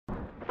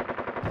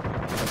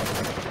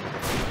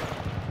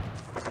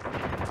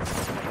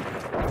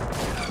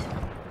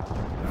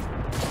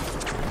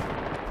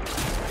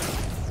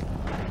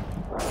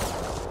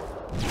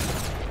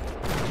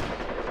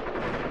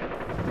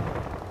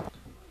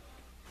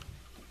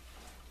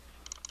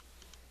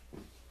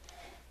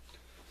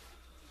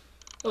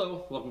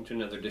Hello, welcome to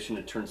another edition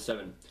of Turn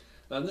 7.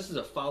 This is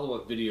a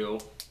follow-up video.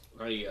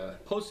 I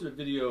posted a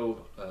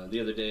video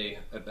the other day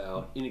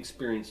about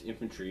inexperienced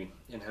infantry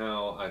and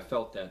how I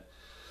felt that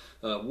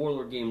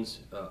Warlord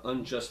games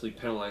unjustly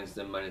penalize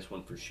them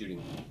 -1 for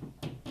shooting.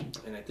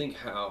 And I think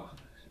how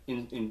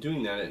in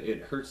doing that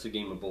it hurts the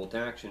game of bolt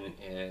action,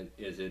 and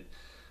as it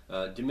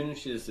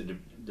diminishes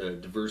the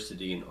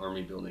diversity in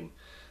army building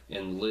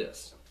and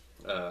lists.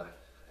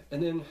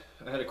 And then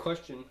I had a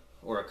question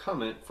or a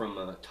comment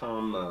from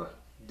Tom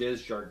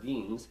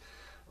Desjardins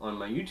on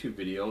my YouTube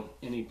video,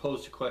 and he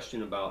posed a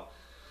question about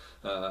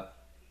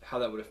how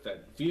that would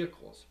affect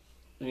vehicles,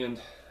 and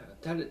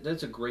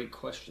that's a great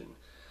question,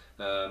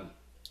 and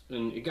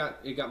it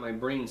got my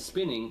brain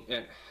spinning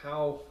at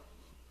how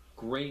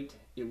great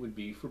it would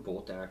be for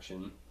bolt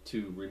action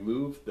to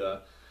remove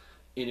the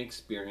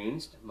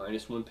inexperienced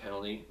 -1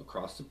 penalty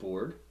across the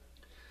board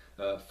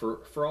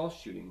for all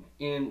shooting.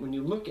 And when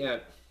you look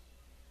at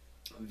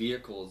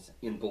vehicles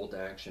in bolt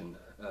action,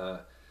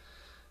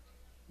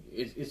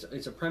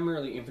 it's a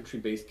primarily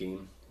infantry-based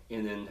game,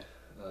 and then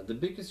the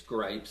biggest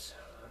gripes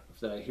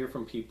that I hear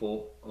from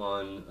people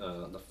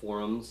on the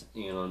forums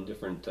and on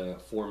different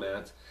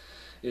formats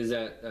is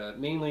that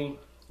mainly,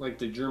 like,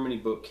 the Germany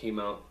book came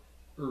out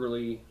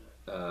early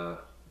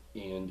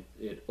and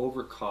it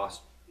overcost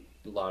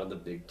a lot of the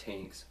big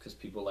tanks because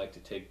people like to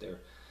take their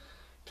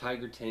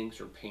Tiger tanks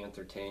or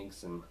Panther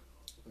tanks and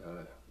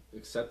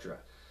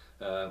etc.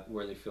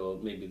 Where they feel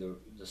maybe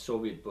the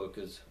Soviet book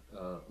is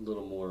a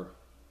little more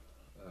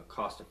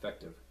cost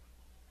effective.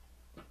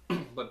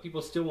 But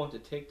people still want to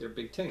take their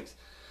big tanks.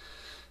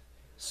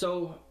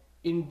 So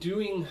in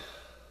doing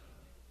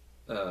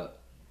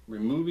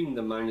removing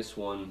the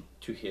 -1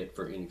 to hit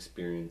for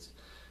inexperienced,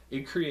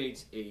 it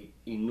creates a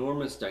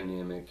enormous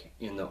dynamic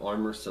in the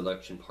armor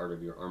selection part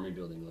of your army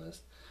building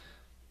list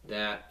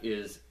that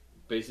is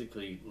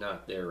basically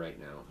not there right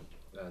now.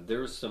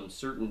 There's some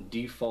certain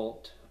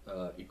default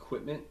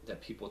equipment that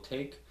people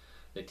take.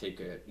 They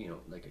take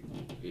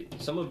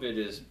some of it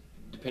is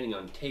depending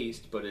on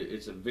taste, but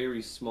it's a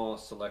very small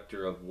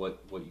selector of what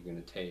you're going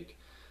to take.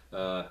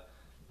 A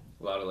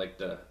lot of, like,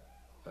 the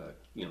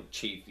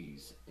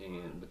Chafies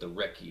and with the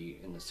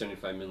Recce and the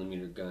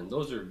 75mm gun,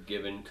 those are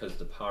given because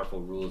the powerful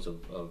rules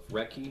of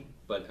Recce.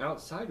 But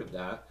outside of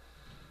that,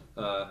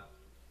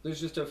 there's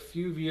just a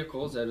few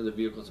vehicles that are the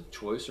vehicles of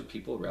choice, or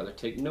people rather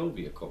take no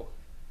vehicle.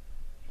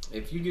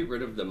 If you get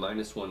rid of the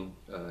 -1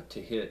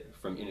 to hit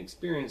from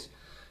inexperienced,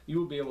 you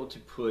will be able to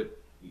put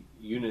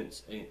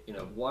units in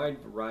a wide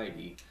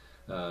variety,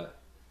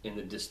 and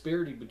the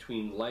disparity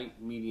between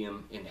light,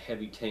 medium, and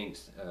heavy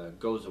tanks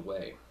goes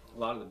away. A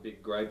lot of the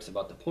big gripes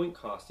about the point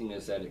costing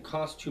is that it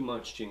costs too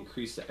much to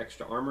increase the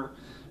extra armor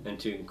and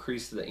to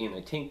increase the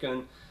anti-tank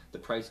gun. The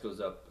price goes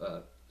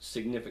up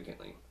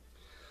significantly.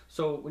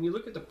 So when you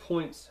look at the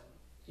points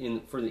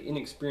for the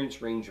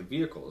inexperienced range of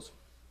vehicles,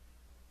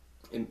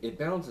 it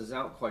balances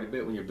out quite a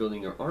bit when you're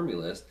building your army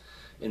list,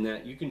 in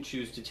that you can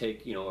choose to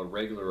take, a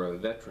regular or a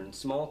veteran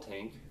small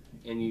tank,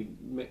 and you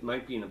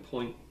might be in a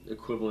point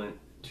equivalent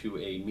to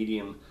a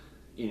medium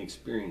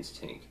inexperienced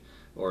tank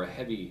or a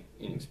heavy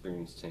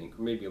inexperienced tank,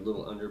 or maybe a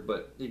little under,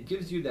 but it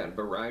gives you that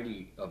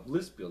variety of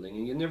list building,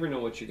 and you never know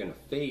what you're going to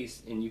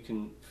face, and you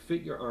can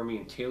fit your army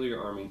and tailor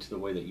your army to the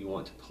way that you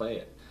want to play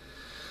it.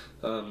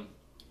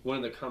 One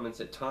of the comments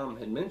that Tom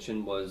had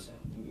mentioned was,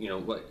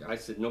 what I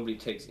said, nobody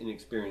takes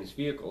inexperienced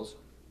vehicles,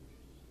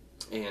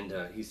 and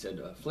he said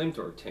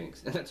flamethrower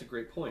tanks, and that's a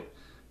great point.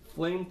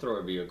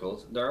 Flamethrower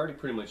vehicles, they're already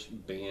pretty much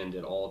banned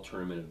at all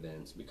tournament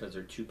events because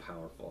they're too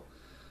powerful.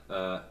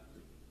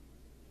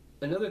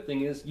 Another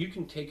thing is, you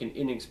can take an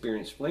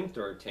inexperienced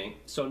flamethrower tank,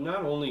 so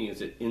not only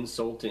is it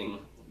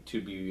insulting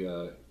to be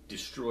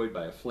destroyed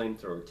by a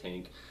flamethrower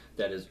tank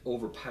that is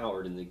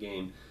overpowered in the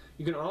game,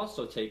 you can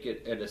also take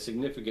it at a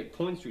significant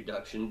points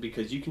reduction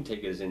because you can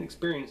take it as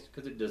inexperienced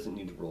because it doesn't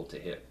need to roll to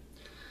hit.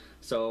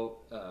 So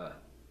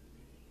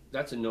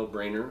that's a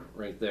no-brainer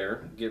right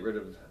there. Get rid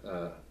of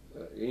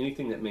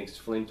anything that makes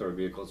flamethrower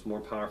vehicles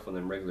more powerful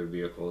than regular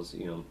vehicles.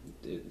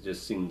 It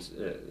just seems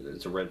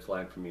it's a red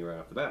flag for me right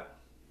off the bat.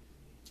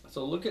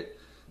 So let's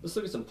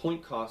look at some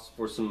point costs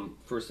for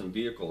some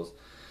vehicles,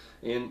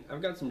 and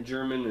I've got some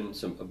German and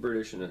some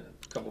British and a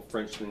couple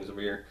French things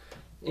over here.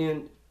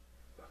 And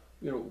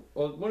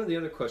one of the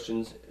other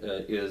questions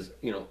is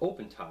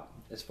open top,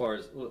 as far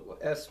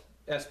as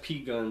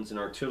SP guns and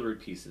artillery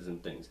pieces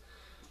and things.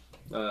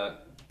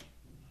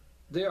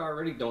 They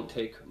already don't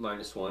take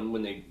 -1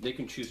 when they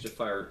can choose to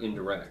fire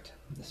indirect,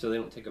 so they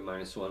don't take a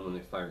 -1 when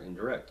they fire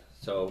indirect.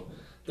 So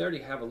they already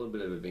have a little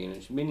bit of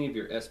advantage. Many of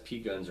your SP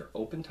guns are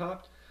open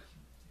topped.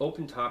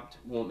 Open topped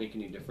won't make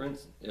any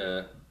difference.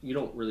 You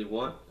don't really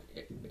want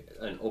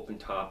an open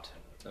topped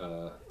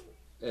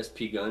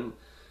SP gun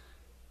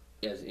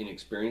as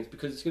inexperienced,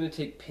 because it's going to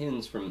take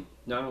pins from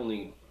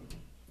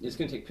it's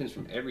going to take pins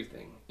from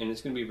everything, and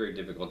it's going to be very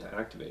difficult to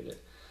activate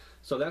it.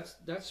 So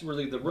that's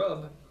really the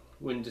rub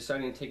when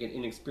deciding to take an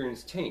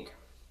inexperienced tank,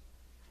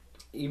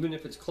 even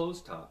if it's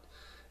closed topped,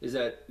 is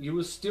that you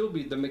will still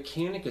be, the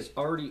mechanic is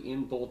already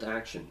in bolt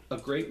action. A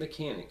great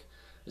mechanic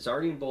It's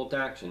already in bolt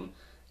action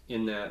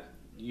in that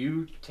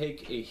you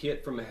take a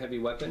hit from a heavy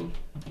weapon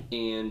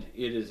and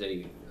it is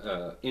a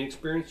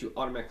inexperienced, you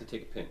automatically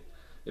take a pin.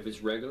 If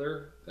it's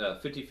regular,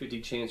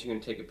 50-50 chance you're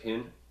going to take a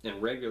pin,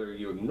 and regular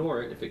you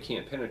ignore it if it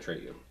can't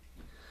penetrate you.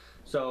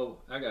 So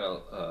I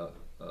got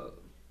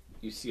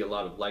you see a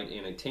lot of light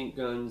anti-tank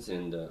guns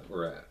and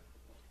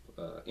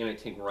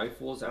anti-tank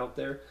rifles out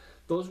there.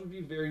 Those would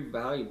be very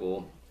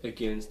valuable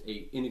against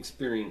a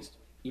inexperienced,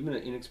 even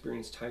an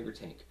inexperienced Tiger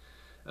tank.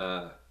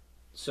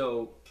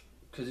 So,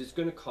 because it's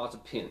going to cause a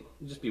pin.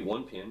 It'll just be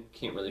one pin,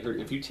 can't really hurt.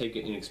 If you take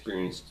an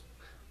inexperienced,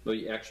 well,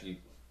 you actually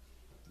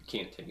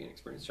can't take an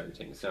inexperienced Tiger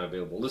tank. It's not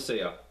available. Let's say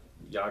a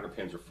Jager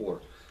Panzer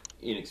IV,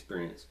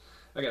 inexperienced.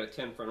 I got a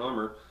 10 front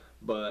armor,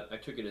 but I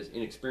took it as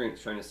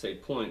inexperienced, trying to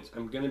save points.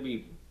 I'm going to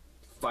be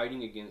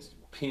fighting against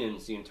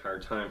pins the entire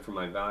time for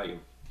my value.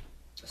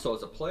 So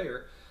as a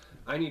player,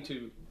 I need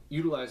to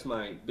utilize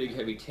my big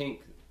heavy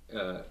tank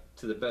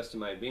to the best of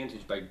my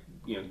advantage by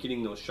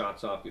getting those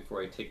shots off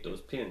before I take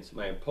those pins.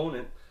 My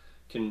opponent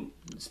can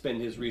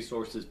spend his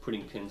resources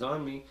putting pins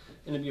on me,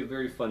 and it'd be a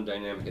very fun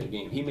dynamic of the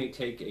game. He may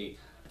take a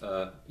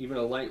even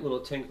a light little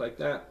tank like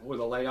that with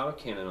a light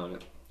autocannon on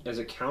it as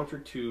a counter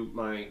to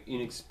my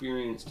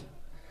inexperienced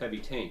heavy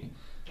tank,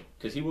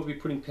 because he will be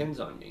putting pins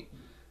on me.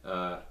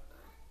 I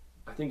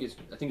think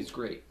it's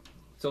great.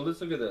 So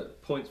let's look at the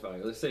points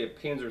value. Let's say a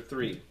Panzer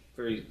III,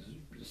 very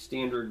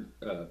standard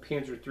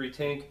Panzer III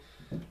tank,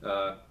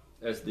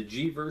 as the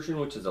G version,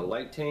 which is a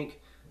light tank.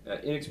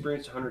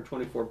 Inexperienced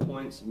 124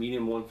 points,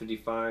 medium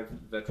 155,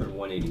 veteran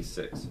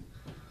 186.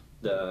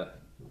 The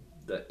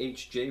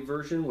HJ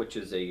version, which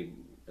is a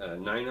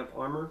 9-up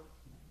armor,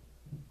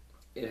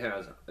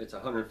 it's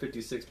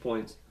 156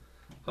 points,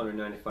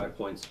 195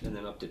 points, and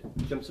then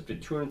jumps up to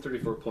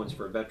 234 points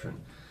for a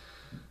veteran.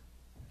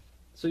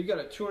 So you got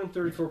a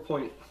 234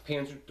 point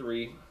Panzer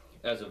III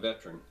as a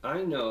veteran.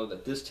 I know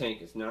that this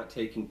tank is not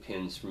taking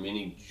pins from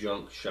any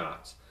junk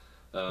shots.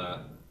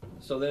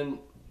 So then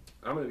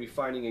I'm going to be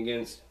fighting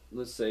against,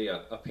 let's say,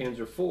 a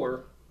Panzer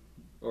IV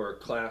or a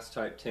class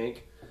type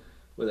tank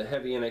with a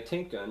heavy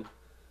anti-tank gun.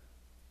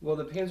 Well,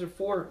 the Panzer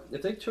IV,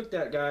 if they took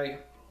that guy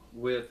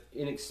with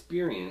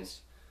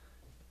inexperienced,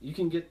 you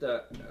can get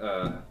the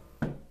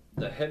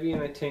heavy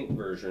anti-tank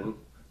version,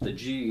 the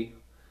G,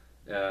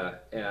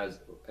 as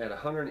at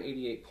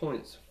 188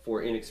 points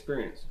for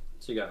inexperienced.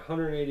 So you got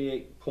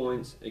 188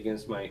 points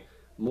against my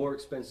more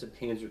expensive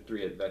Panzer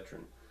III at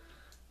veteran.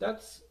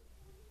 That's,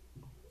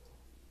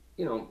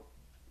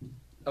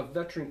 a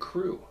veteran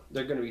crew.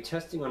 They're going to be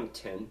testing on a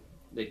 10.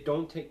 They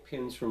don't take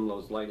pins from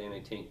those light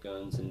anti-tank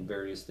guns and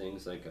various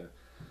things like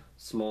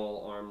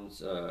small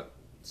arms,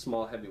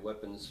 small heavy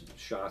weapons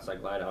shots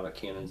like light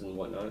autocannons and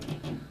whatnot.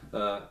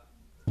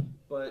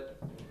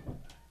 But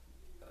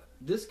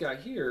this guy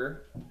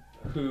here,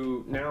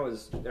 who now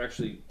is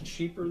actually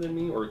cheaper than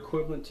me or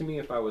equivalent to me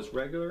if I was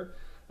regular,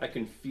 I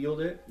can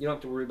field it. You don't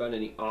have to worry about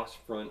any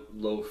Ostfront,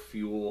 low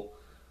fuel,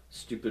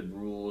 stupid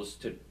rules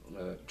to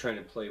trying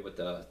to play with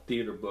a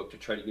theater book to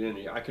try to get in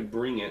there. I could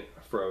bring it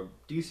for a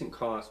decent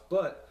cost,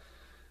 but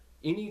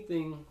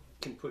anything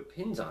can put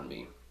pins on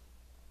me.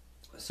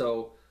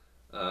 So,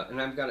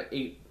 and I've got an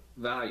 8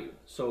 value.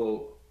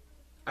 So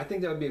I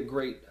think that would be a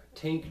great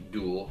tank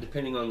duel,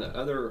 depending on the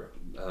other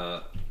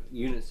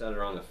units that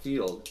are on the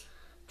field,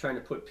 trying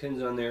to put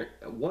pins on there.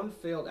 One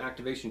failed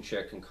activation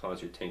check can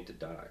cause your tank to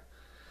die.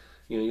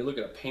 You look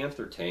at a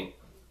Panther tank,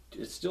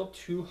 it's still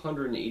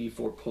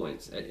 284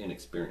 points at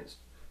inexperienced.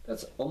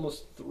 That's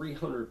almost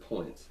 300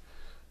 points.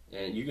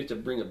 And you get to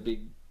bring a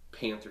big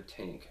Panther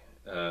tank.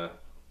 That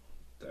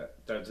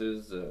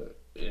is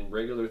in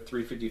regular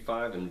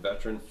 355 and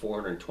veteran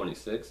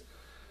 426.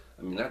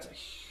 I mean, that's a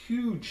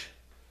huge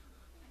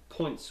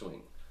point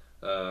swing.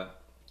 It'd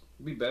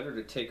be better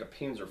to take a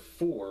Panzer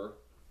IV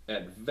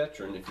at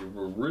veteran if you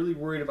were really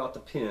worried about the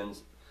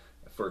pins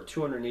for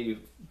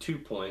 282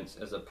 points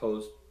as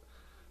opposed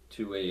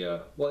to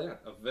a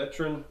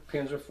veteran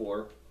Panzer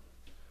IV,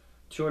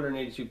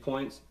 282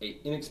 points, a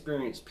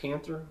inexperienced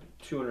Panther,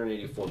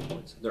 284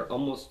 points. They're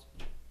almost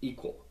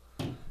equal.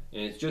 And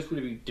it's just going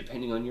to be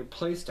depending on your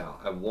play style.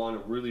 I want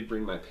to really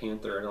bring my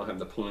Panther. I don't have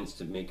the points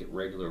to make it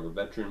regular or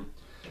veteran.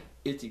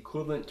 It's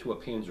equivalent to a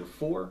Panzer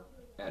IV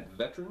at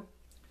veteran.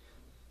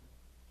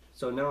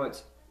 So now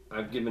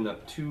I've given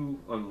up 2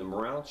 on the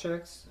morale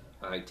checks.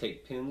 I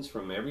take pins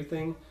from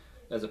everything,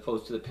 as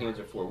opposed to the Panzer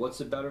IV. What's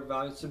the better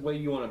value? It's the way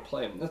you want to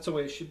play them. That's the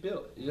way it should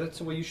build. That's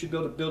the way you should be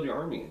able to build your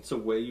army. It's the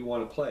way you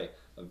want to play.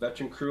 A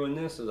veteran crew in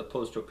this, as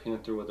opposed to a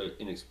Panther with an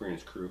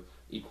inexperienced crew,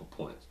 equal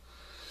points.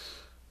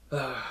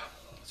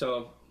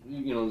 So,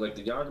 like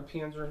the Jager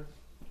Panzer,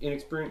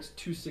 inexperienced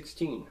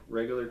 216,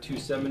 regular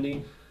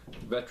 270,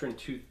 veteran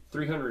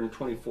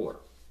 324.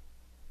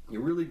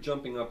 You're really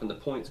jumping up in the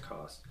points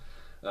cost.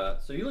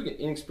 So you look at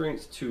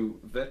inexperienced to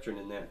veteran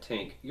in that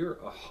tank, you're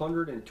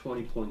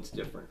 120 points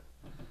different.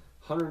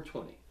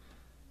 120.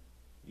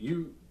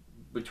 You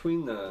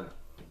between the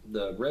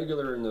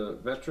regular and the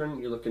veteran,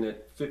 you're looking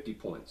at 50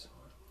 points.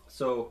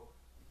 So,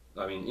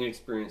 I mean,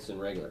 inexperienced and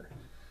regular.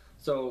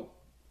 So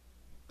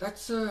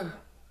that's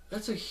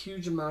That's a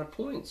huge amount of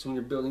points when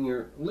you're building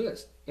your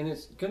list, and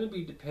it's going to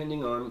be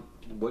depending on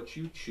what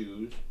you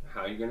choose,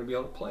 how you're going to be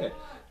able to play it.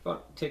 If I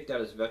take that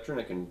as veteran,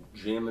 I can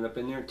jam it up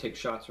in there, take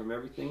shots from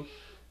everything.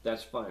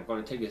 That's fine. If I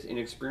want to take it as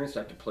inexperienced,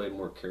 I have to play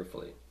more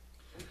carefully.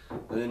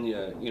 And then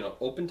you know,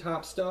 open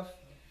top stuff,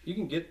 you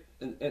can get,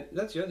 and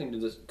that's the other thing to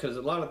this, because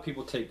a lot of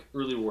people take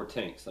early war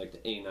tanks like the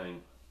A9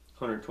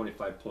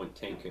 125 point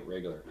tank at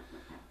regular.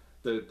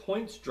 The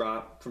points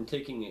drop from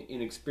taking an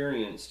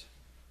inexperienced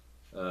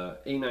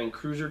A9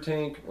 cruiser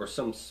tank or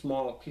some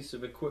small piece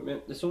of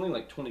equipment. It's only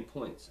like 20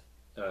 points.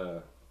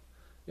 Yeah,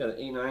 the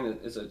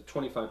A9 is a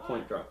 25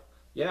 point drop.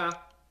 Yeah.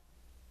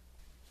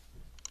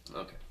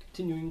 Okay,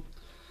 continuing.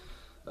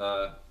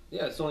 Yeah,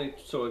 it's only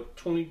so a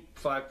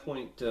 25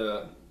 point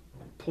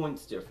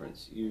points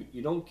difference.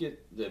 You don't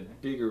get the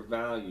bigger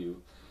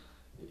value.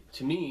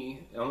 To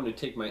me, I'm going to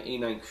take my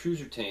A9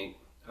 cruiser tank.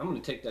 I'm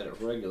going to take that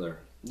at regular.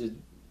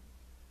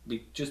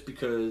 Just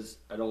because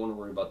I don't want to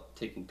worry about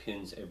taking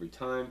pins every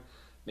time.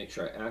 Make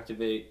sure I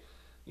activate.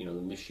 You know,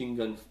 the machine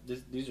gun.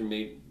 These are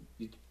made.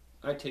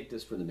 I take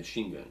this for the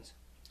machine guns.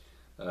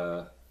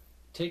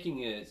 Taking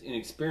it as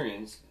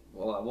inexperienced.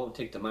 Well, I won't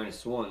take the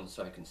 -1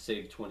 so I can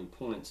save 20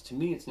 points. To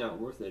me, it's not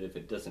worth it if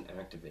it doesn't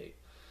activate.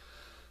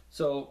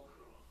 So,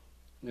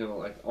 you know,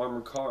 like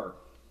armored car,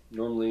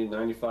 normally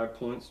 95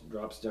 points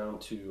drops down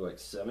to like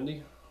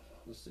 70.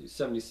 Let's see,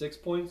 76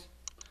 points.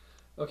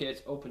 Okay,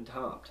 it's open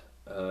topped.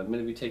 I'm going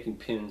to be taking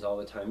pins all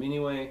the time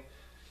anyway.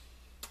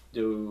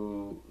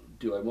 Do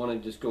I want to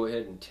just go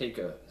ahead and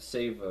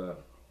save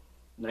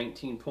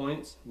 19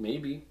 points?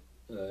 Maybe.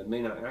 It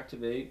may not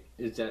activate.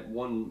 Is that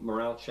one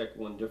morale check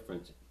one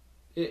difference?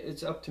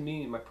 It's up to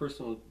me and my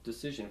personal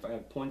decision if I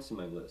have points in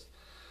my list.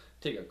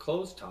 Take a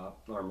closed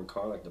top armored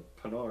car like the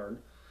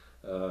Panhard.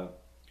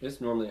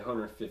 It's normally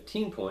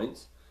 115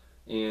 points,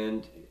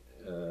 and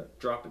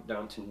drop it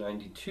down to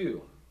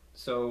 92.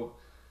 So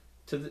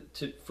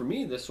for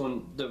me, this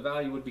one, the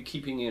value would be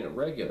keeping it at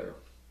regular.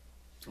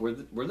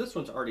 Where this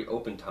one's already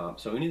open top,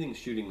 so anything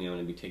shooting me, I'm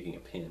going to be taking a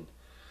pin.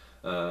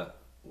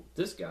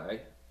 This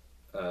guy,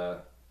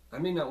 I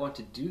may not want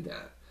to do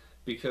that,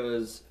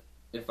 because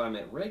if I'm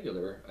at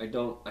regular, I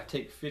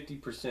take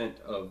 50%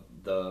 of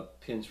the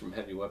pins from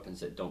heavy weapons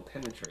that don't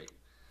penetrate.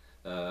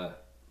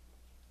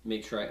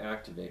 Make sure I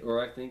activate, or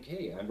I think,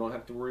 hey, I don't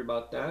have to worry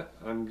about that.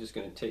 I'm just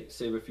going to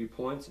save a few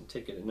points and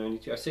take it at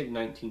 92. I saved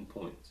 19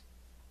 points.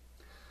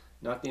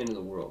 Not the end of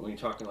the world. When you're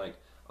talking like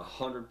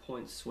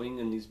 100-point swing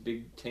in these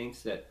big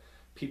tanks that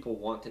people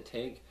want to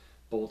take,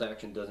 bolt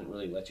action doesn't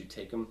really let you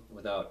take them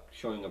without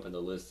showing up in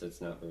the list.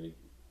 That's not very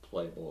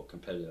playable or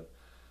competitive.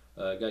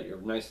 Got your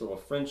nice little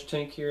French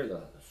tank here,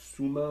 the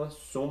Soma.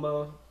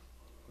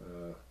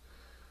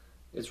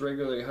 It's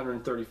regularly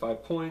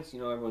 135 points.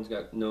 You know, everyone's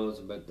knows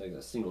about like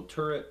a single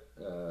turret,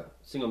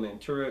 single man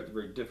turret.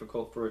 Very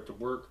difficult for it to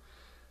work.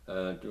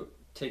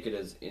 Take it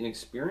as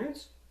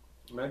inexperienced.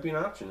 It might be an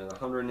option at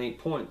 108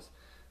 points,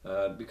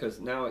 because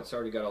now it's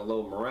already got a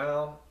low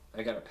morale.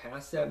 I got to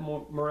pass that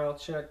morale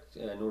check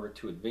in order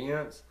to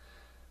advance.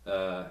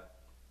 I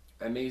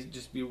may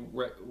just be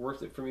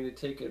worth it for me to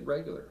take it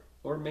regular,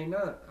 or it may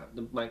not.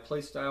 My play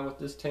style with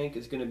this tank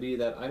is going to be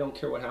that I don't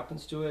care what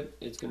happens to it.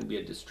 It's going to be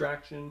a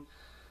distraction.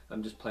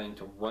 I'm just planning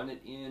to run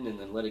it in and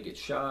then let it get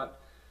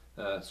shot.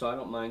 So I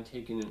don't mind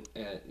taking it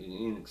at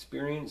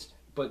inexperienced,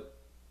 but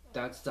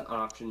that's the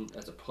option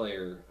as a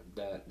player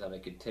that I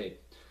could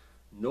take.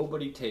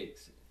 Nobody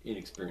takes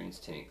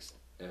inexperienced tanks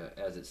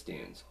as it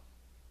stands.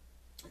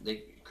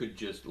 They could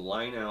just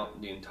line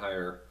out the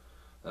entire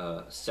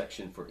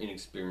section for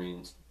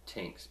inexperienced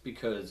tanks,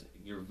 because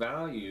your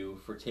value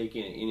for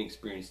taking an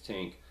inexperienced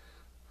tank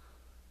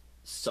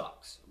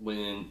sucks.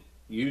 When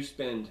you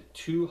spend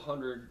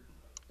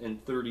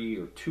 230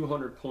 or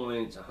 200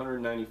 points,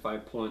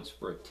 195 points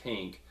for a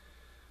tank,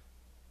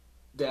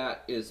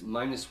 that is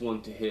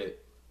 -1 to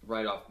hit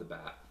right off the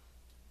bat.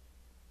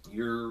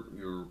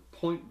 Your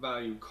point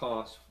value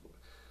cost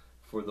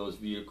for those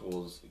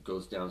vehicles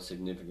goes down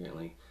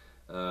significantly.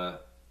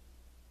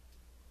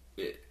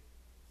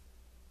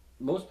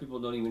 Most people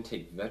don't even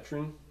take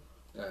veteran,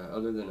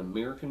 other than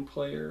American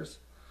players,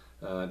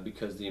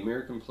 because the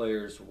American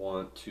players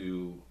want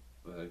to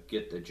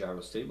get the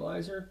gyro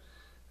stabilizer.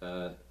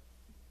 I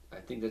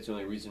think that's the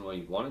only reason why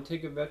you want to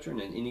take a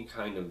veteran in any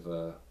kind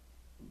of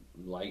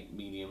light,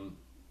 medium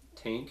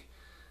tank.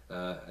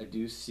 I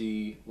do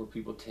see where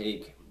people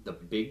take the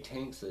big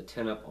tanks, the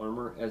 10-up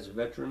armor, as a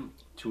veteran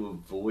to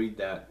avoid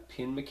that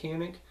pin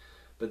mechanic,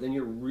 but then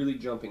you're really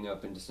jumping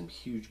up into some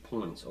huge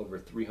points, over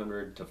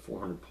 300 to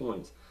 400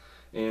 points.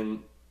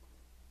 And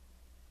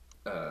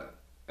I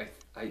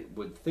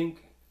would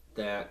think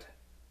that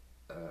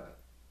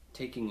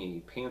taking a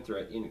Panther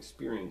at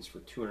inexperienced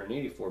for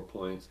 284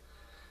 points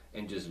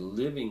and just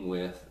living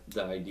with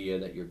the idea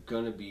that you're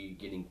going to be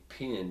getting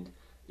pinned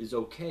is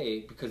okay,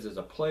 because as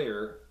a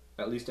player,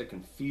 at least I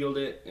can field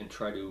it and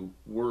try to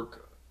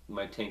work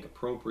my tank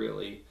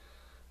appropriately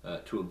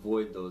to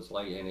avoid those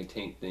light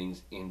anti-tank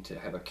things and to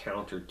have a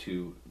counter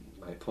to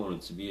my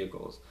opponent's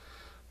vehicles.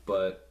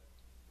 But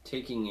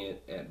taking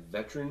it at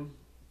veteran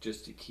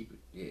just to keep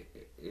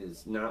it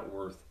is not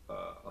worth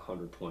a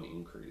 100-point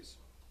increase,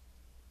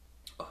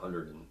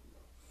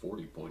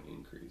 140-point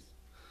increase.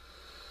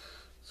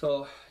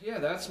 So yeah,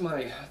 that's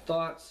my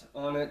thoughts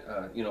on it.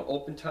 You know,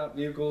 open top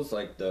vehicles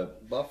like the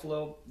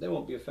Buffalo, they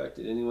won't be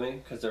affected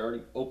anyway because they're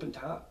already open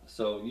top.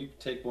 So you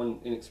take one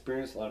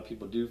Inexperienced, a lot of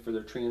people do for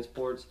their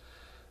transports.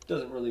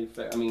 Doesn't really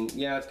affect. I mean,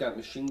 yeah, it's got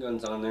machine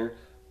guns on there,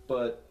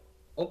 but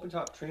open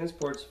top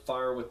transports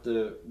fire with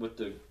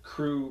the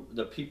crew,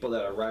 the people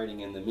that are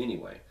riding in them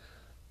anyway.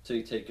 So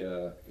you take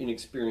a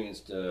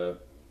Inexperienced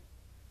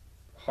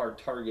hard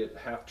target,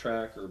 half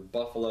track, or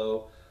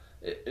Buffalo.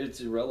 It's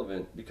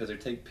irrelevant because they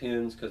take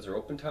pins because they're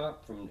open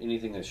top from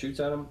anything that shoots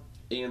at them,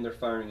 and they're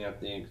firing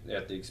at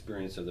the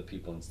experience of the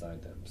people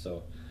inside them.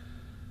 So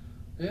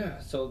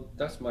yeah, so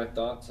that's my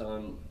thoughts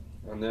on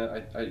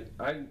that.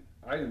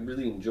 I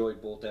really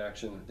enjoyed Bolt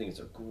Action. I think it's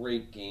a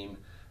great game.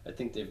 I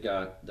think they've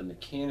got the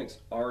mechanics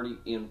already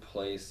in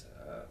place.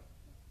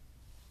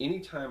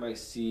 Anytime I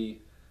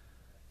see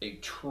a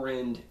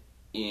trend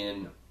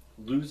in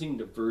losing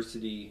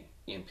diversity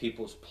in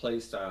people's play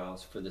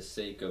styles for the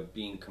sake of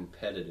being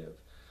competitive,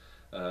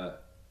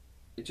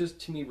 it just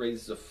to me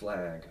raises a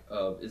flag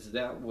of, is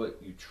that what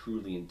you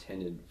truly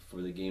intended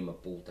for the game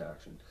of Bolt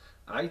Action?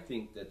 I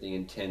think that they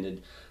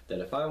intended that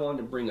if I wanted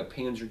to bring a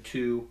Panzer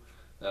II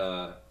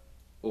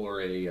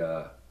or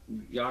a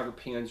Jager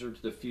Panzer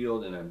to the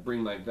field, and I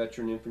bring my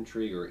veteran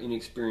infantry or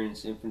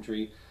inexperienced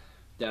infantry,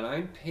 that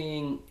I'm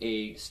paying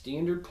a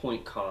standard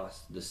point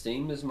cost the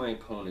same as my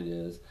opponent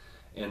is,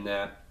 and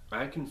that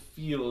I can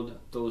field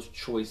those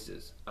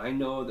choices. I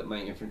know that my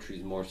infantry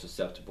is more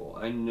susceptible.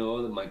 I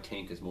know that my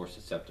tank is more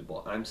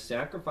susceptible. I'm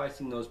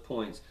sacrificing those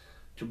points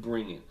to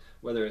bring it,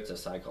 whether it's a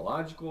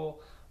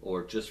psychological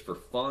or just for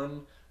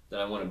fun, that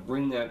I want to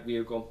bring that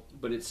vehicle,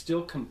 but it's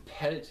still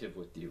competitive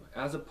with you,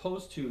 as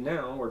opposed to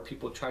now where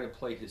people try to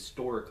play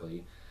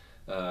historically.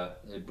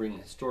 They bring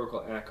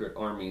historical accurate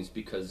armies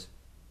because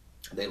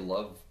they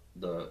love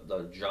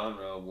the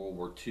genre of World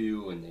War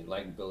II and they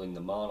like building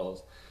the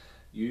models.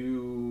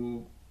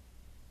 You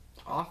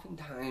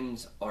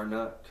oftentimes are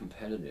not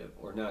competitive,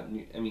 or not.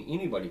 I mean,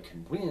 anybody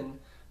can win,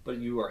 but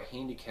you are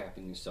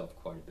handicapping yourself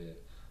quite a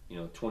bit. You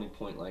know,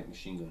 20-point light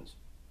machine guns.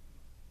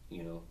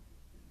 You know,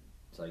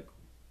 it's like,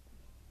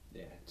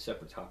 yeah,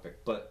 separate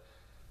topic. But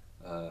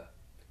oh,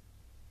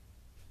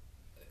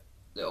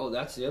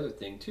 that's the other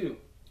thing too.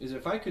 Is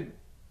if I could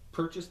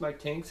purchase my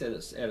tanks at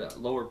a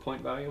lower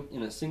point value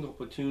in a single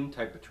platoon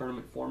type of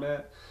tournament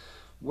format,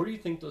 where do you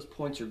think those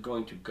points are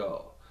going to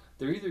go?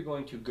 They're either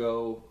going to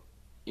go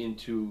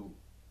into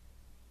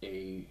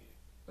a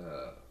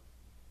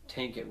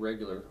tank at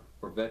regular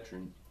or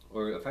veteran,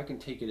 or if I can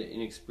take it at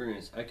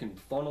inexperienced, I can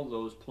funnel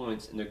those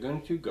points and they're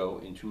going to go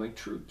into my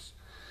troops.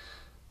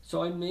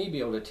 So I may be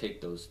able to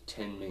take those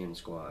 10-man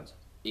squads,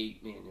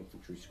 8-man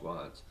infantry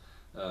squads,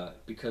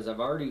 because I've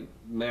already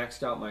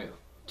maxed out my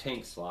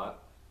tank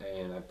slot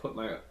and I put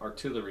my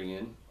artillery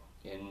in,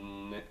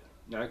 and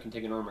now I can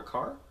take an armored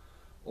car,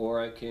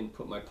 or I can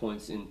put my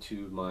points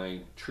into my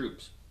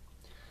troops.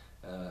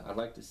 I'd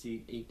like to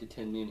see 8 to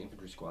 10-man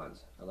infantry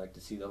squads. I'd like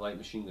to see the light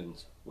machine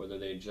guns, whether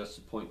they adjust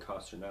the point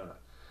cost or not.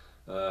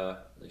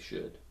 They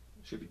should.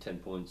 It should be 10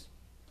 points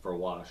for a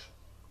wash.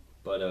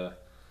 But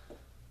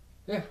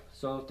yeah,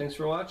 so thanks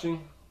for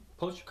watching.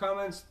 Post your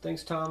comments.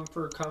 Thanks, Tom,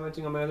 for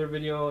commenting on my other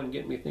video and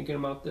getting me thinking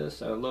about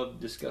this. I love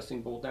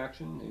discussing Bolt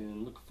Action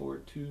and look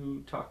forward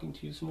to talking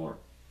to you some more.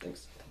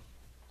 Thanks.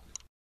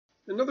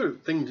 Another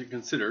thing to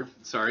consider,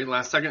 sorry,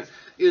 last second,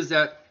 is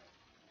that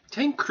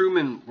tank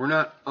crewmen were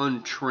not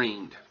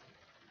untrained.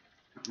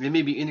 They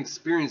may be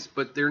inexperienced,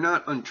 but they're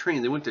not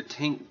untrained. They went to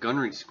tank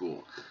gunnery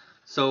school.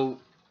 So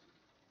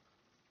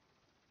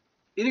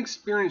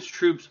inexperienced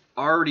troops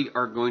already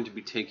are going to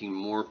be taking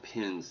more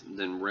pins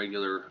than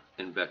regular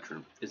and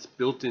veteran. It's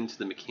built into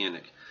the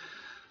mechanic.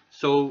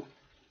 So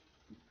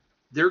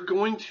they're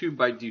going to,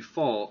 by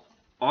default,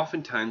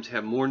 oftentimes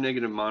have more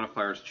negative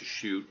modifiers to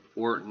shoot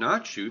or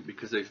not shoot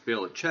because they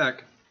fail a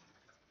check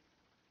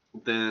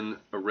than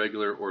a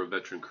regular or a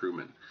veteran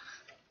crewman.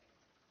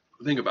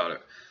 Think about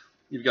it.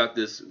 You've got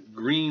this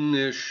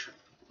greenish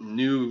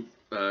new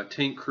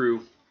tank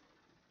crew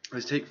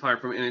has take fire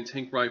from an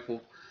anti-tank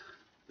rifle.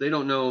 They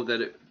don't know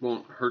that it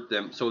won't hurt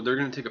them, so they're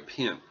going to take a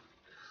pin.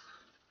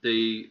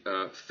 They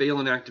fail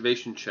an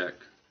activation check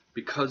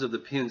because of the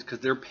pins, because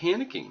they're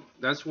panicking.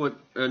 That's what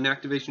an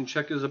activation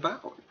check is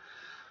about.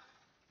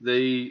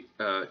 They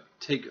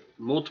take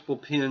multiple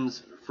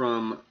pins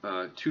from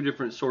 2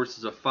 different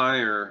sources of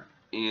fire,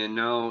 and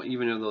now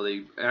even though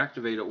they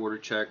activate an order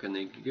check and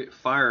they get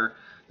fire,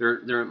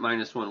 they're at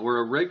 -1. Where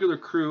a regular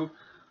crew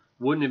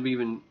wouldn't have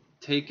even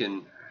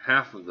taken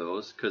half of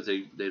those, because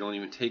they don't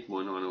even take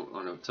one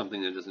on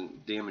something that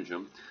doesn't damage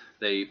them.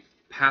 They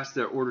pass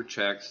their order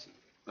checks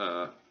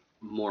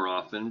more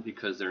often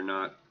because they're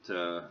not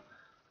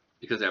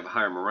because they have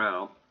higher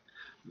morale.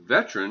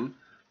 Veteran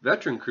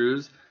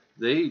crews,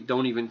 they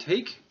don't even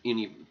take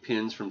any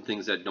pins from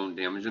things that don't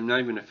damage them, not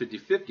even a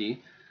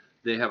 50-50.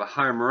 They have a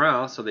higher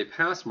morale, so they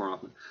pass more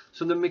often.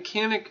 So the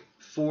mechanic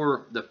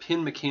for the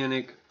pin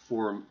mechanic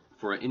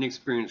for an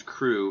inexperienced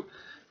crew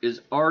is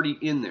already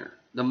in there.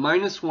 The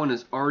 -1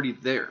 is already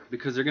there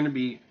because they're going to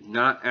be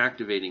not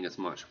activating as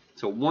much.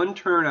 So 1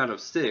 turn out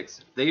of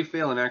 6, they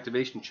fail an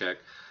activation check.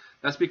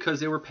 That's because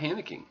they were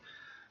panicking.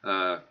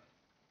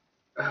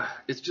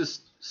 It's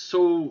just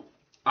so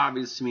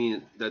obvious to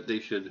me that they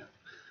should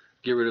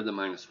get rid of the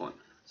 -1.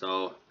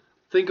 So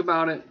think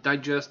about it,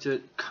 digest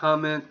it,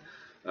 comment.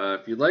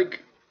 If you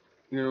like,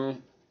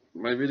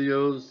 my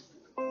videos,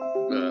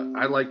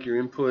 I like your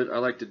input. I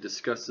like to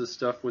discuss this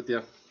stuff with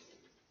you.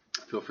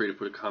 Feel free to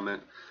put a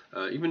comment.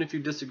 Even if you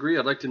disagree,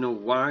 I'd like to know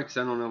why, because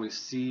I don't always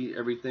see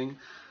everything.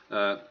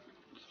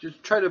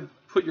 Just try to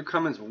put your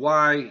comments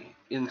why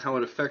and how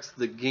it affects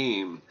the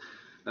game.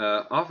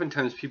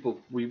 Oftentimes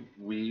people,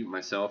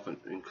 myself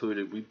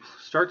included, we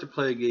start to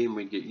play a game,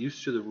 we get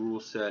used to the rule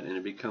set, and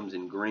it becomes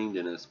ingrained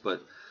in us.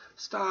 But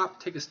stop,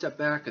 take a step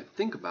back, and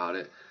think about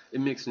it. It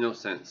makes no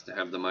sense to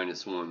have the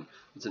 -1.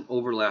 It's an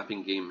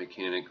overlapping game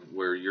mechanic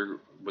where you're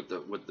with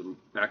the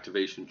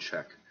activation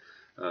check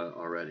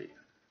already.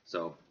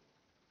 So,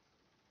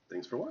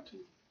 thanks for watching.